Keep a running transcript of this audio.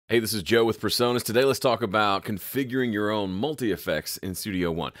Hey, this is Joe with PreSonus. Today let's talk about configuring your own MultiFX in Studio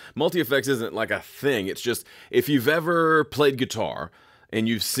One. MultiFX isn't like a thing, it's just if you've ever played guitar and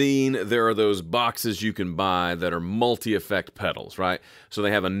you've seen there are those boxes you can buy that are multi-effect pedals, right? So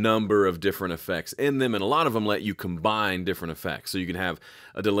they have a number of different effects in them, and a lot of them let you combine different effects. So you can have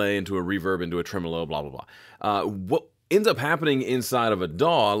a delay into a reverb into a tremolo, blah, blah, blah. What ends up happening inside of a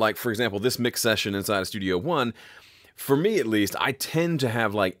DAW, like for example, this mix session inside of Studio One, for me at least, I tend to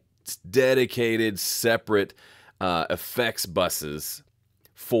have like dedicated, separate effects buses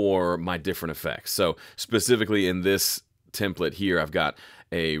for my different effects. So specifically in this template here, I've got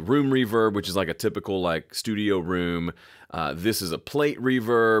a room reverb, which is like a typical like studio room. This is a plate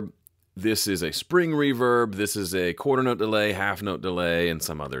reverb. This is a spring reverb. This is a quarter note delay, half note delay, and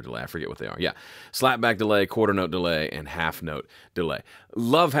some other delay. I forget what they are. Yeah, slapback delay, quarter note delay, and half note delay.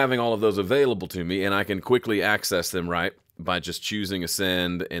 Love having all of those available to me, and I can quickly access them, right, by just choosing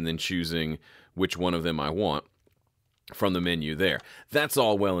Ascend and then choosing which one of them I want from the menu there. That's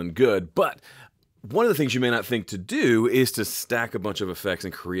all well and good, but one of the things you may not think to do is to stack a bunch of effects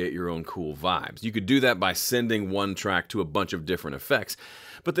and create your own cool vibes. You could do that by sending one track to a bunch of different effects,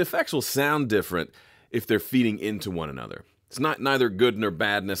 but the effects will sound different if they're feeding into one another. It's neither good nor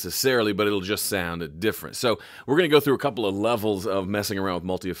bad necessarily, but it'll just sound different. So we're going to go through a couple of levels of messing around with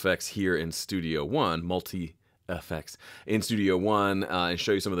multi-effects here in Studio One, multi-effects in Studio One, and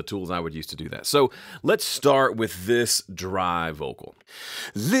show you some of the tools I would use to do that. So let's start with this dry vocal.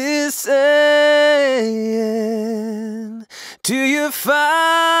 Listen to your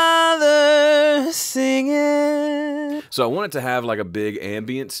father singing. So I want it to have like a big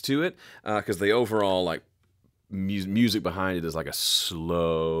ambience to it, because the overall like music behind it is like a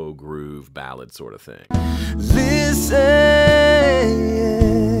slow groove ballad sort of thing. Listen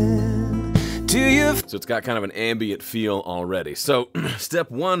to your... So it's got kind of an ambient feel already. So step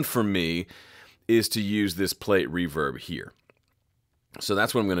one for me is to use this plate reverb here. So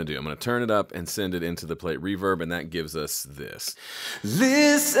that's what I'm going to do. I'm going to turn it up and send it into the plate reverb, and that gives us this.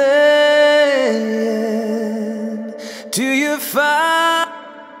 Listen to your fire.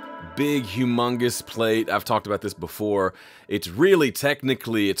 Big, humongous plate. I've talked about this before. It's really,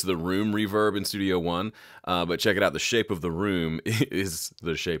 technically, it's the room reverb in Studio One, but check it out. The shape of the room is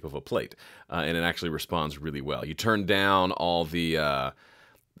the shape of a plate, and it actually responds really well. You turn down all the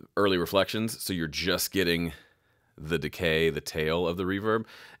early reflections, so you're just getting the decay, the tail of the reverb,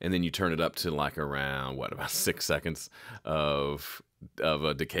 and then you turn it up to like around, what, about 6 seconds of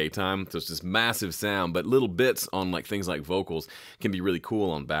a decay time. So it's this massive sound, but little bits on like things like vocals can be really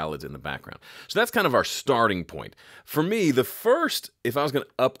cool on ballads in the background. So that's kind of our starting point. For me, the first, if I was going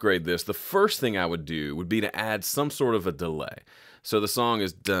to upgrade this, the first thing I would do would be to add some sort of a delay. So the song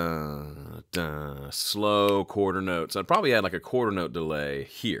is dun, dun, slow quarter notes. I'd probably add like a quarter note delay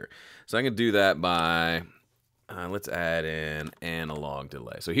here. So I can do that by... let's add an analog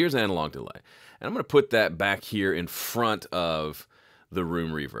delay. So here's analog delay. And I'm going to put that back here in front of the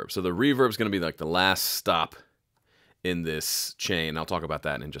room reverb. So the reverb is going to be like the last stop in this chain. I'll talk about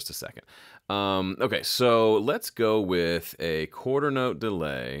that in just a second. Okay, so let's go with a quarter note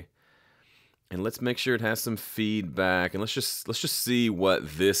delay. And let's make sure it has some feedback. And let's just see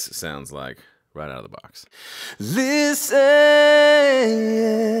what this sounds like right out of the box. Listen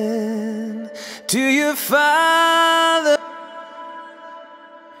to your father.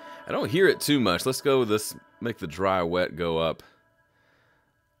 I don't hear it too much. Let's go with this, make the dry wet go up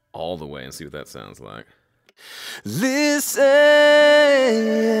all the way and see what that sounds like. Listen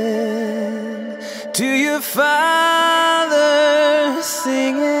to your father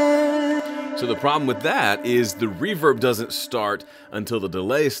singing. So the problem with that is the reverb doesn't start until the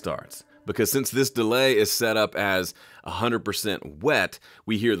delay starts. Because since this delay is set up as 100% wet,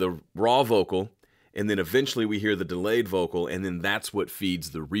 we hear the raw vocal, and then eventually we hear the delayed vocal, and then that's what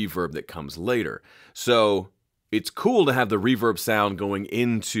feeds the reverb that comes later. So it's cool to have the reverb sound going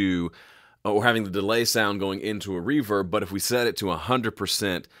into, or having the delay sound going into a reverb, but if we set it to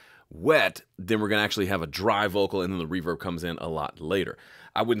 100% wet, then we're going to actually have a dry vocal, and then the reverb comes in a lot later.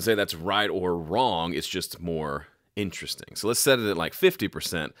 I wouldn't say that's right or wrong, it's just more interesting. So let's set it at like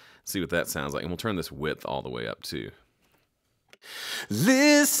 50%, see what that sounds like, and we'll turn this width all the way up too.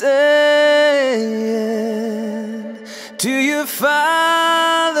 Listen to your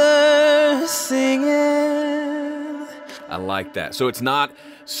father singing. I like that. So it's not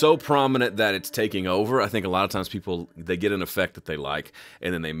so prominent that it's taking over. I think a lot of times people, they get an effect that they like,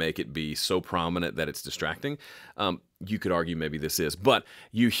 and then they make it be so prominent that it's distracting. You could argue maybe this is, but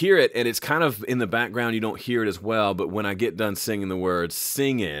you hear it, and it's kind of in the background. You don't hear it as well, but when I get done singing the words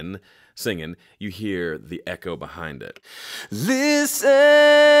singing, singing, you hear the echo behind it. Listen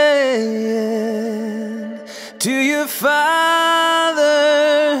to your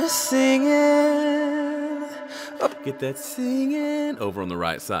Father singing. Get that singing over on the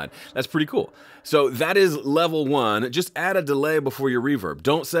right side. That's pretty cool. So that is level 1. Just add a delay before your reverb.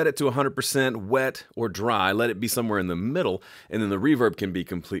 Don't set it to 100% wet or dry. Let it be somewhere in the middle, and then the reverb can be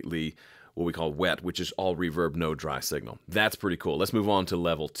completely what we call wet, which is all reverb, no dry signal. That's pretty cool. Let's move on to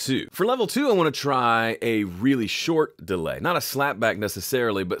level 2. For level 2, I want to try a really short delay. Not a slapback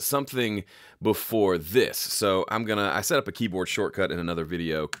necessarily, but something before this. So I set up a keyboard shortcut in another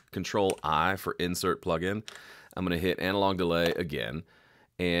video, Control-I for insert plugin. I'm going to hit analog delay again,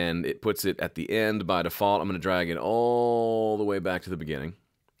 and it puts it at the end by default. I'm going to drag it all the way back to the beginning.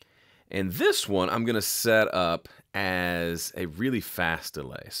 And this one I'm going to set up as a really fast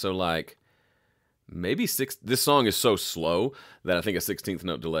delay. So like maybe this song is so slow that I think a 16th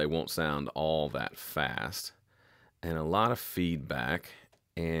note delay won't sound all that fast. And a lot of feedback.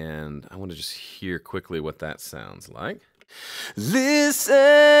 And I want to just hear quickly what that sounds like.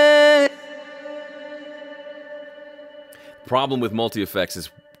 Listen. Problem with MultiFX is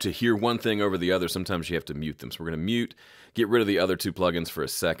to hear one thing over the other, sometimes you have to mute them. So we're going to mute, get rid of the other 2 plugins for a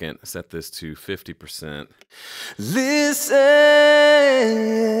second, set this to 50%. Listen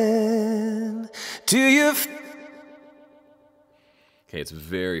to your... Okay, it's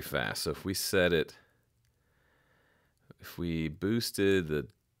very fast. So if we set it, if we boosted the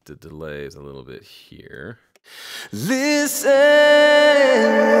delays a little bit here. Listen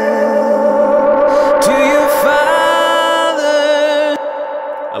to your Father.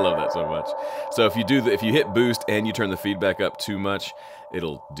 I love that so much. So if you hit boost and you turn the feedback up too much,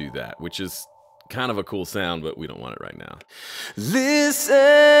 it'll do that, which is kind of a cool sound, but we don't want it right now. Listen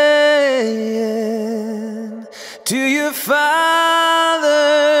to your Father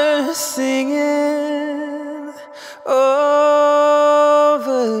singing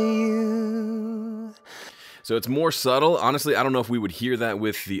over you. So it's more subtle. Honestly, I don't know if we would hear that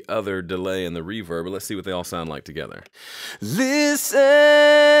with the other delay and the reverb, but let's see what they all sound like together. Listen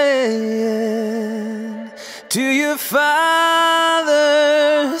to your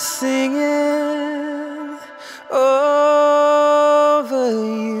Father singing over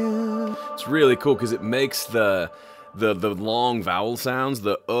you. It's really cool because it makes the long vowel sounds,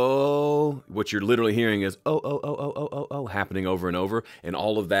 the oh, what you're literally hearing is oh, happening over and over, and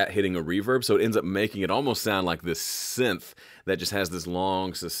all of that hitting a reverb, so it ends up making it almost sound like this synth that just has this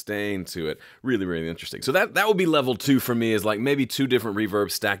long sustain to it. Really, really interesting. So that would be level 2 for me, is like maybe 2 different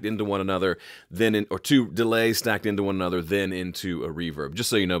reverbs stacked into one another, or 2 delays stacked into one another, then into a reverb. Just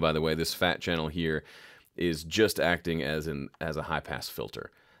so you know, by the way, this fat channel here is just acting as a high-pass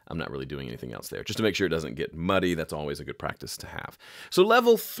filter. I'm not really doing anything else there. Just to make sure it doesn't get muddy, that's always a good practice to have. So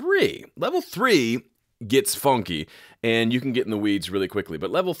level 3. Level 3 gets funky, and you can get in the weeds really quickly.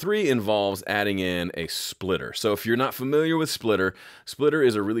 But level 3 involves adding in a splitter. So if you're not familiar with splitter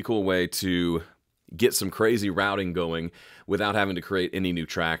is a really cool way to get some crazy routing going without having to create any new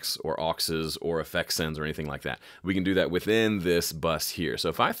tracks or auxes or effect sends or anything like that. We can do that within this bus here. So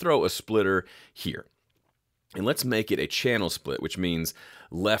if I throw a splitter here, and let's make it a channel split, which means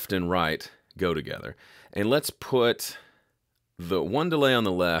left and right go together. And let's put the 1 delay on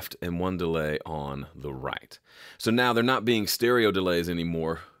the left and 1 delay on the right. So now they're not being stereo delays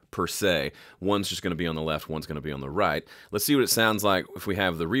anymore, per se. One's just going to be on the left, one's going to be on the right. Let's see what it sounds like if we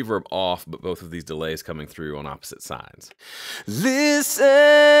have the reverb off, but both of these delays coming through on opposite sides. Listen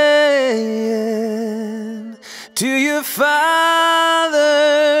to your Father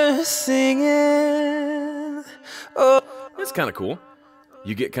singing. Oh. It's kind of cool.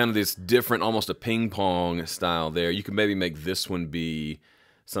 You get kind of this different, almost a ping pong style there. You can maybe make this one be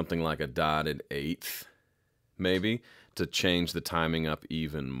something like a dotted 8th, maybe, to change the timing up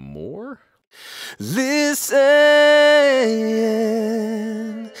even more. Listen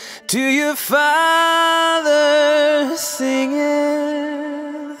to your Father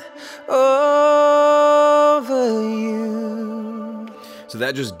singing over you. So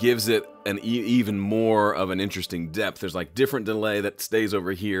that just gives it an even more of an interesting depth. There's like different delay that stays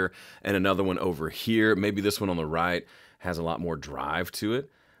over here and another one over here. Maybe this one on the right has a lot more drive to it.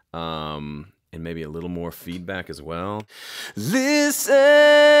 And maybe a little more feedback as well. Listen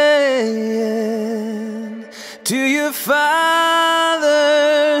to your Father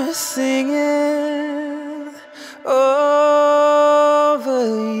singing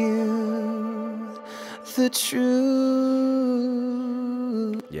over you the truth.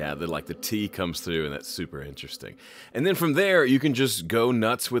 Yeah, like the T comes through, and that's super interesting. And then from there, you can just go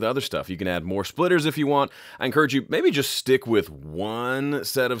nuts with other stuff. You can add more splitters if you want. I encourage you, maybe just stick with one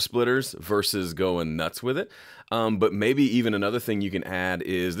set of splitters versus going nuts with it. But maybe even another thing you can add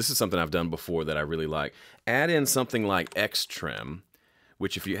is, this is something I've done before that I really like. Add in something like X-Trem,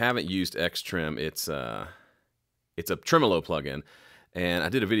 which if you haven't used X-Trem, it's a tremolo plugin. And I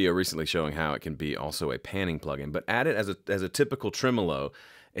did a video recently showing how it can be also a panning plugin. But add it as a typical tremolo,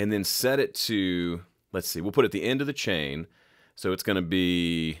 and then set it to, let's see, we'll put it at the end of the chain. So it's going to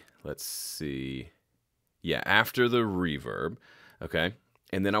be, let's see, yeah, after the reverb, okay?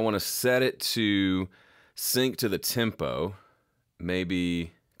 And then I want to set it to sync to the tempo,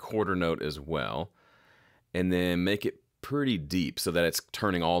 maybe quarter note as well, and then make it pretty deep so that it's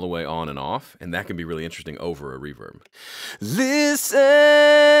turning all the way on and off, and that can be really interesting over a reverb. Listen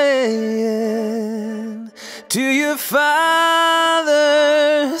to your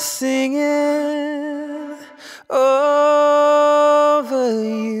Father singing over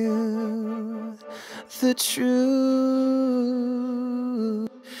you the truth.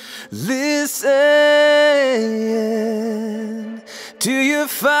 Listen to your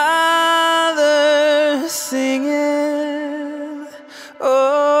Father singing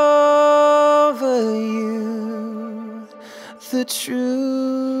over you the truth.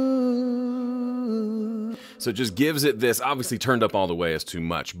 So it just gives it this, obviously turned up all the way is too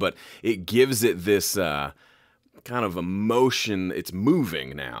much, but it gives it this kind of emotion. It's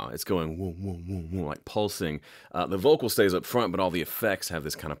moving now. It's going woo, woo, woo, woo, like pulsing. The vocal stays up front, but all the effects have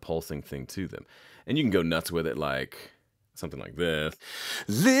this kind of pulsing thing to them. And you can go nuts with it like something like this.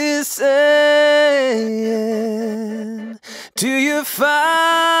 Listen to your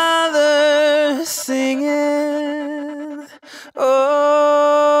Father singing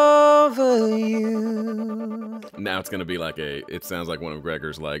over you. Now it's going to be like it sounds like one of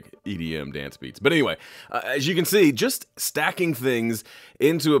Gregor's like EDM dance beats. But anyway, as you can see, just stacking things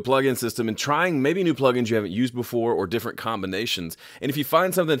into a plugin system and trying maybe new plugins you haven't used before or different combinations. And if you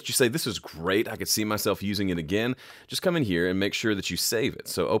find something that you say, this is great, I could see myself using it again, just come in here and make sure that you save it.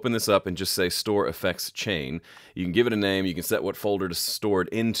 So open this up and just say store effects chain. You can give it a name, you can set what folder to store it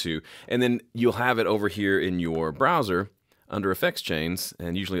into, and then you'll have it over here in your browser under effects chains,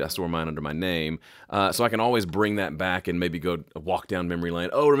 and usually I store mine under my name, so I can always bring that back and maybe go walk down memory lane.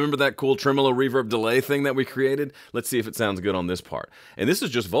 Oh, remember that cool tremolo reverb delay thing that we created? Let's see if it sounds good on this part. And this is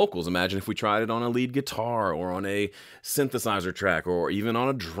just vocals. Imagine if we tried it on a lead guitar or on a synthesizer track or even on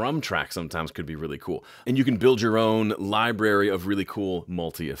a drum track. Sometimes could be really cool. And you can build your own library of really cool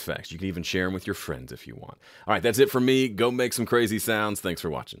multi-effects. You can even share them with your friends if you want. All right, that's it for me. Go make some crazy sounds. Thanks for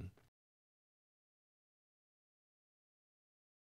watching.